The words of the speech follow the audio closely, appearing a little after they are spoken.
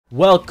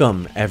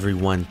Welcome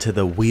everyone to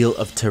the Wheel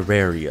of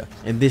Terraria.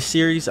 In this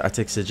series, I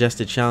take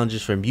suggested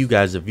challenges from you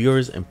guys, the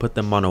viewers, and put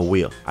them on a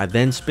wheel. I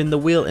then spin the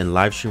wheel and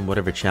live stream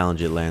whatever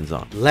challenge it lands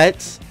on.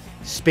 Let's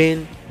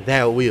spin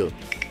that wheel.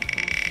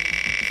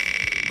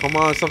 Come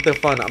on, something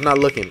fun. I'm not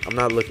looking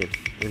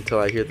until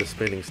I hear the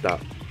spinning stop.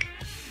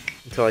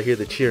 Until I hear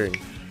the cheering.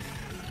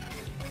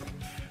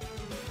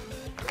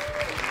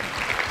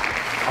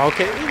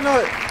 Okay, you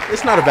know what?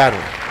 It's not a bad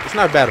one. It's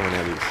not a bad one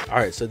at least.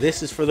 Alright, so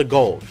this is for the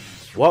gold.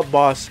 What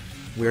boss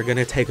we're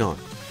gonna take on?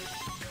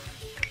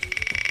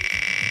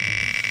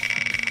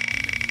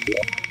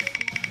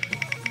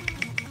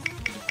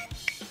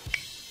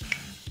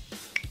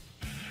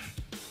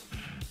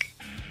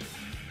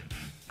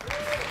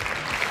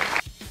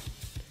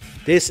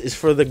 This is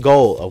for the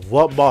goal of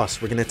what boss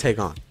we're gonna take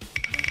on.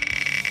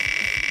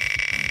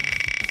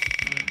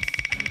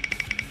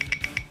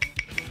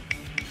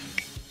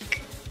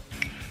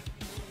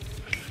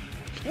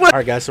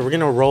 Alright guys, so we're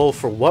gonna roll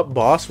for what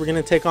boss we're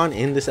gonna take on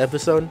in this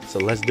episode. So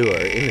let's do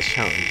it, or in this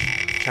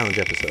challenge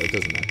episode, it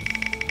doesn't matter.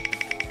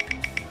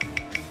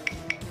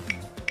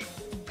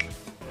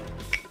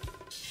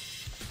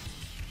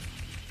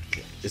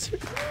 Is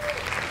it?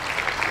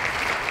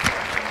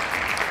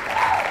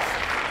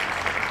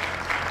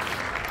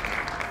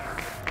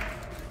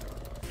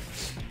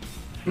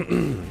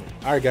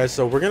 Alright guys,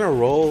 so we're gonna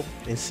roll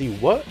and see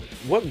what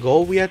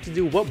goal we have to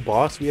do, what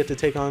boss we have to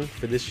take on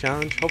for this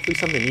challenge. Hopefully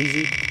something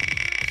easy.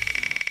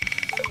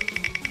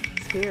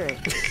 Hear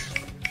it.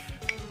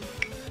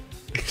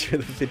 Picture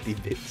the 50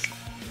 bits.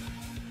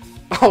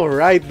 All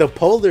right, the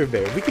polar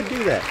bear. We can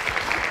do that.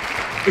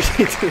 We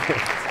can do that.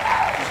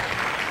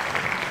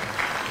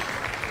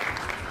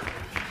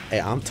 Hey,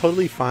 I'm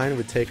totally fine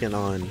with taking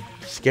on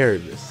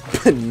Scarabus,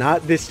 but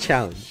not this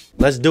challenge.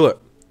 Let's do it.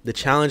 The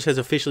challenge has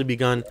officially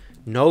begun.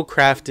 No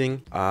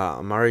crafting.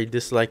 I'm already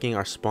disliking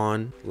our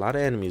spawn. A lot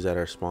of enemies at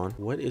our spawn.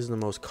 What is the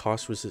most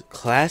cost resistant?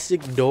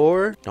 Classic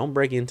door. Don't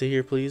break into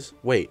here, please.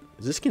 Wait,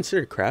 is this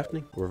considered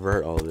crafting?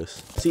 Revert all of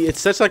this. See,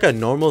 it's such like a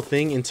normal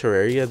thing in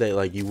Terraria that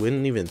like you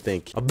wouldn't even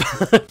think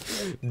about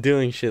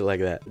doing shit like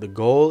that. The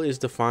goal is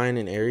to find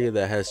an area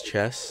that has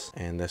chests,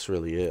 and that's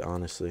really it,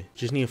 honestly.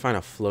 Just need to find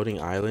a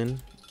floating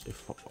island.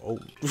 Oh,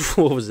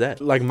 what was that?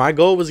 Like, my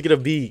goal was gonna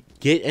be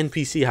get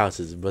NPC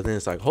houses, but then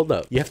it's like, hold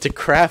up, you have to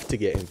craft to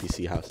get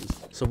NPC houses.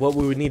 So what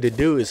we would need to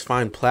do is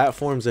find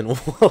platforms and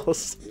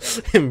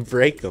walls and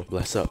break them.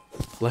 Bless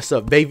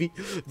up, baby,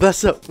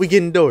 bless up. We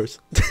getting doors.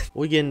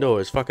 We getting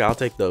doors. Fuck it, I'll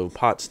take the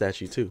pot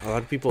statue too. A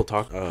lot of people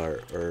talk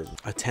or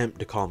attempt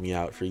to call me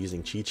out for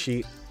using cheat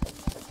sheet.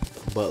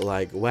 But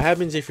like, what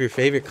happens if your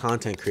favorite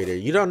content creator,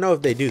 you don't know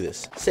if they do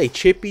this? Say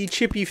Chippy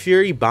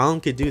Fury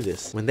Bound could do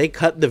this. When they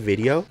cut the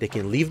video, they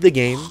can leave the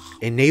game,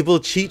 enable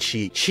cheat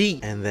sheet,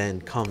 cheat, and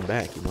then come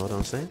back. You know what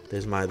I'm saying?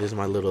 There's my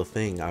little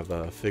thing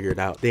I've figured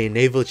out. They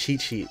enable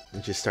cheat sheet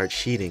and just start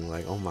cheating.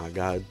 Like, oh my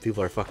god,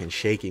 people are fucking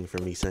shaking for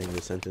me saying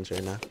this sentence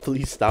right now.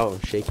 Please stop. I'm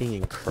shaking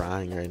and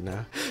crying right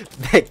now.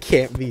 That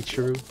can't be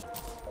true.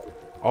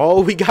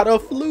 Oh, we got a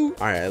flute.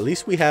 All right, at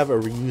least we have a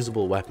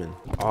reusable weapon.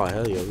 Oh,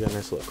 hell yeah. We got a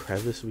nice little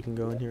crevice we can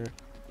go in here.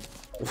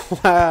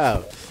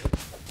 Wow.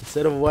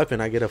 Instead of a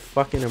weapon, I get a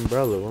fucking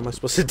umbrella. What am I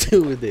supposed to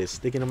do with this?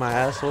 Stick it in my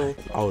asshole?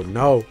 Oh,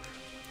 no.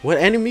 What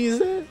enemy is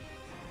that?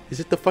 Is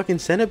it the fucking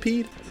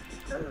centipede?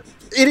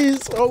 It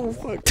is. Oh,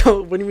 fuck.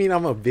 What do you mean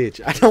I'm a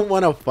bitch? I don't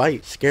want to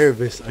fight.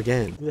 Scarabus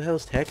again. Who the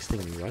hell's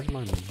texting me? Why is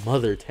my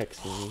mother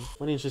texting me?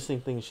 What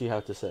interesting thing she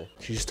had to say?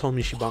 She just told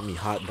me she bought me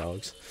hot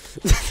dogs.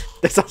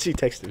 That's all she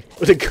texted me.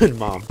 What a good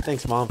mom.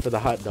 Thanks, mom, for the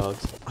hot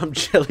dogs. I'm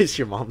jealous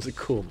your mom's a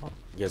cool mom.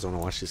 You guys want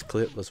to watch this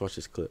clip? Let's watch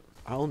this clip.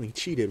 I only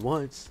cheated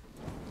once.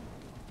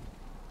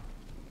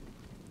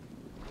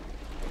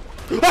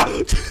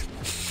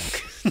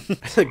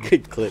 That's a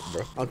good clip,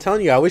 bro. I'm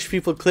telling you, I wish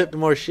people clipped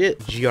more shit.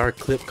 GR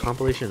clip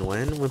compilation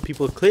when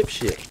people clip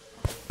shit.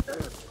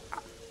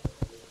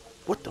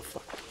 What the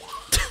fuck?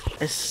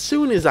 As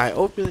soon as I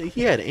opened it,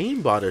 he had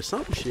aimbot or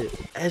some shit.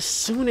 As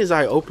soon as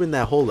I opened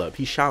that hole up,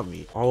 he shot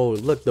me. Oh,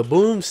 look, the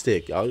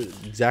boomstick.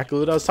 Exactly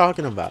what I was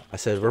talking about. I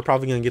said, we're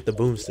probably gonna get the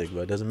boomstick,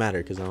 but it doesn't matter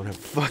because I don't have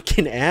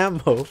fucking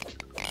ammo. Or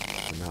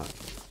not.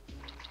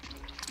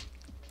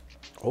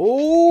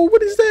 Oh,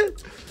 what is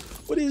that?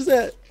 What is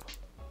that?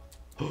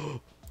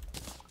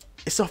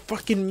 It's a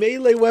fucking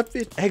melee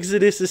weapon.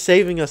 Exodus is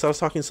saving us. I was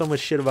talking so much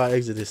shit about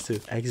Exodus too.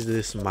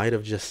 Exodus might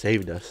have just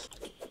saved us.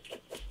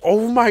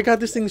 Oh my god,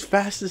 this thing's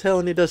fast as hell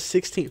and it does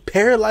 16.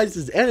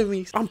 Paralyzes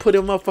enemies. I'm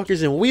putting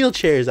motherfuckers in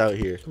wheelchairs out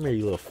here. Come here,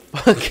 you little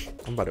fuck.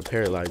 I'm about to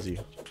paralyze you.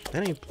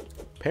 That ain't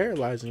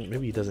paralyzing.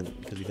 Maybe he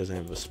doesn't, because he doesn't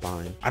have a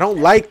spine. I don't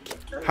like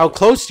how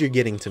close you're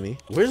getting to me.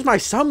 Where's my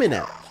summon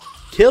at?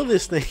 Kill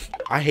this thing.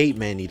 I hate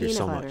man-eaters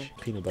so much.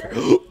 Peanut butter.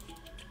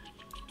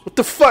 What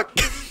the fuck?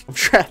 I'm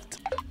trapped.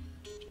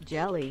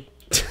 Jelly.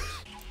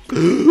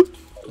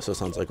 So it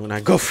sounds like when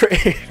I go for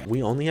air.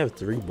 We only have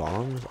 3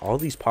 bombs. All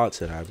these pots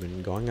that I've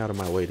been going out of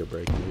my way to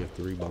break, we have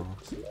 3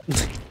 bombs.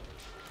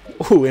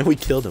 Oh, and we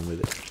killed him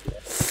with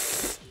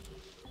it.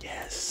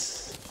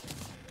 Yes.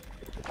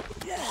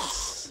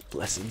 Yes.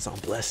 Blessings on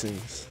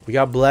blessings. We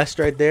got blessed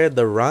right there.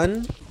 The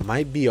run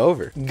might be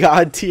over.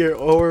 God tier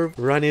orb.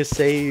 Run is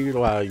saved.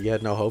 Wow, you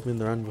had no hope in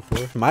the run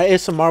before. My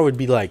ASMR would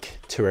be like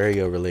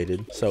Terraria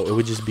related. So it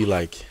would just be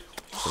like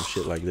some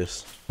shit like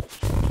this.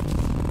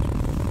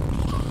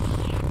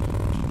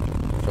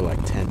 For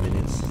like 10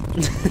 minutes.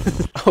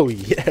 Oh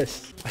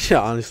yes. I should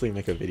honestly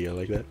make a video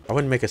like that. I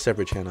wouldn't make a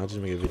separate channel. I'll just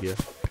make a video.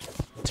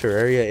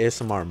 Terraria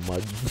ASMR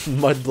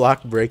mud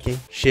block breaking.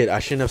 Shit, I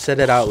shouldn't have said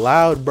it out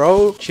loud,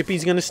 bro.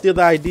 Chippy's gonna steal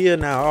the idea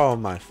now. Oh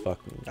my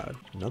fucking god.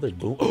 Another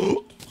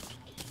boom.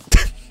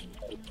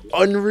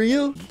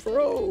 Unreal,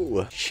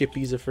 bro.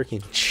 Chippy's a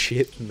freaking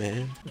chip,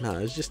 man. Nah,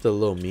 it's just a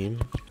little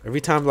meme.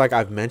 Every time like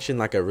I've mentioned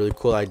like a really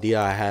cool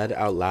idea I had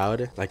out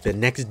loud, like the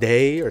next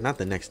day, or not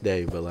the next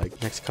day, but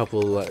like next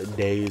couple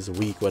days,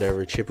 week,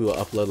 whatever, Chippy will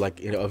upload like,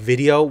 you know, a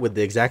video with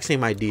the exact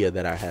same idea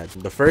that I had.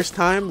 The first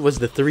time was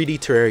the 3D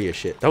Terraria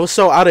shit. That was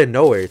so out of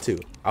nowhere too.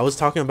 I was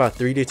talking about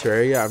 3D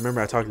Terraria. I remember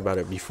I talked about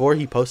it before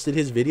he posted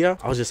his video.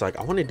 I was just like,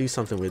 I want to do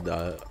something with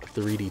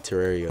 3D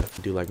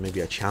Terraria. Do like maybe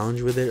a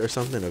challenge with it or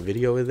something, a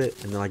video with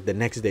it. And then like the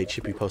next day,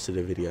 Chippy posted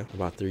a video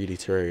about 3D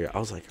Terraria. I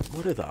was like,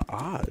 what are the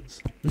odds?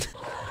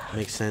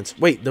 Makes sense.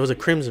 Wait, there was a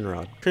Crimson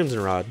Rod. Crimson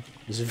Rod.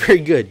 This is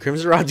very good.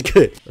 Crimson Rod's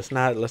good. Let's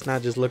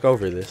not just look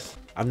over this.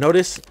 I've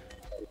noticed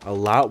a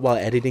lot while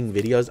editing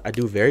videos, I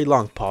do very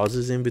long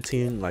pauses in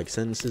between like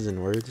sentences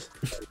and words.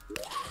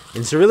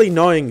 It's really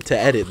annoying to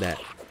edit that.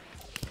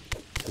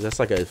 Cause that's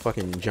like a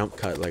fucking jump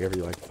cut like every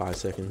like 5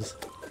 seconds.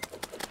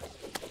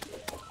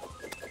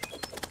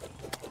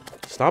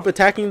 Stop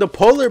attacking the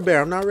polar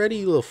bear. I'm not ready,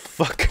 you little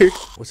fucker.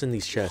 What's in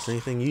these chests?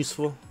 Anything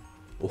useful?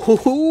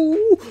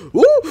 Ooh,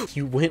 ooh.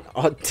 You went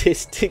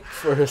autistic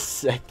for a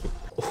second.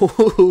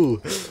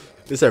 Ooh. This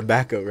is our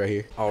backup right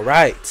here. All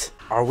right.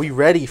 Are we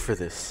ready for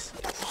this?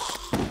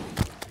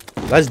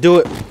 Let's do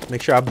it.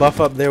 Make sure I buff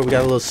up there. We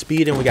got a little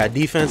speed and we got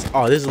defense.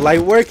 Oh, this is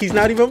light work. He's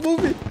not even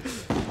moving.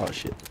 Oh,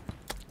 shit.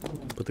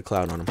 Put the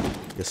cloud on him.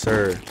 Yes,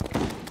 sir.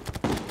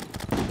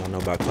 Y'all know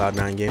about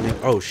Cloud9 Gaming?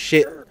 Oh,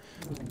 shit.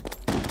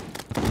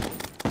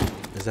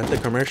 Is that the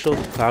commercial?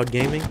 Cloud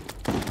Gaming?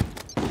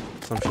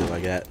 Some shit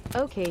like that.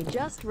 Okay,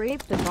 just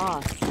rape the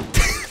boss.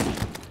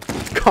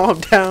 Calm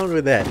down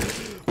with that.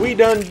 We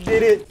done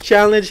did it.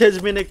 Challenge has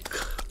been a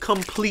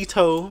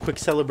completo. Quick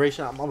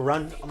celebration. I'm gonna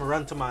run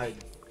to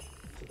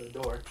the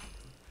door.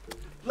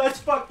 Let's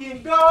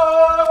fucking go!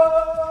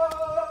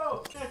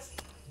 Let's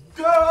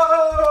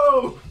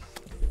go!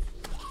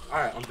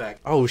 Alright, I'm back.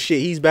 Oh shit,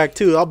 he's back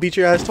too. I'll beat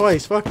your ass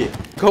twice. Fuck it.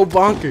 Go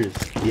bonkers.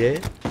 Yeah.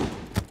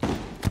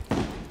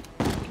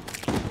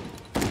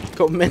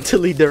 Go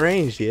mentally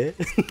deranged, yeah.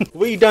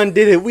 We done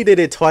did it. We did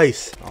it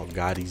twice. Oh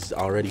god, he's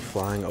already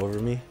flying over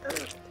me.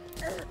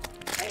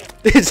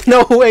 There's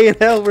no way in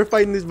hell we're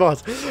fighting this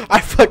boss. I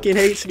fucking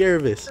hate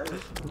Scarabus.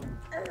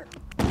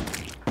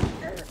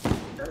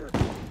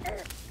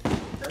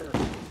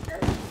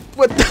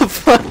 What the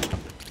fuck?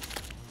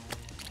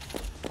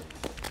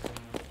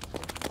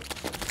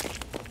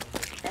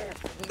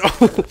 No.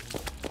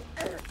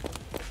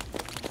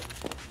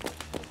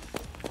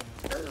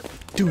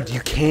 Dude,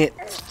 you can't.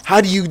 How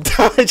do you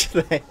dodge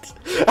that?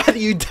 How do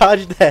you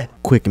dodge that?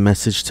 Quick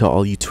message to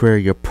all you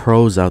Terraria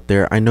pros out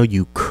there. I know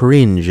you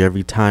cringe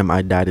every time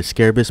I die to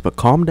Scarabus, but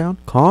calm down.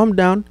 Calm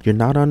down. You're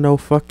not on no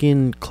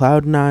fucking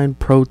Cloud9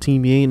 pro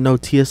team. You ain't no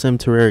TSM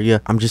Terraria.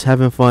 I'm just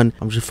having fun.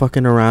 I'm just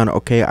fucking around.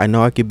 Okay, I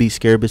know I could beat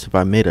Scarabus if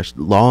I made a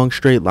long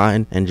straight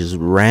line and just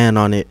ran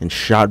on it and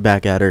shot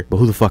back at her. But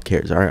who the fuck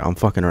cares? Alright, I'm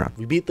fucking around.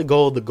 We beat the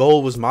goal. The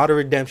goal was Model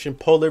Redemption.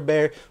 Polar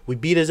Bear. We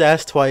beat his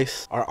ass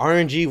twice. Our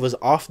RNG was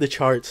off the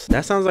charts.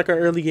 That sounds like our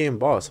early game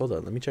boss. Hold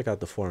on. Let me check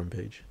out the forum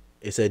page.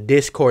 It's a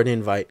Discord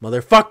invite.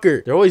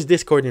 Motherfucker. They're always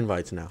Discord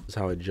invites now. This is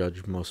how I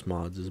judge most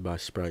mods, is by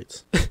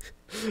sprites.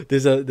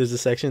 There's a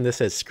section that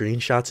says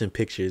screenshots and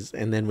pictures.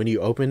 And then when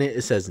you open it,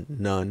 it says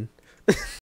none.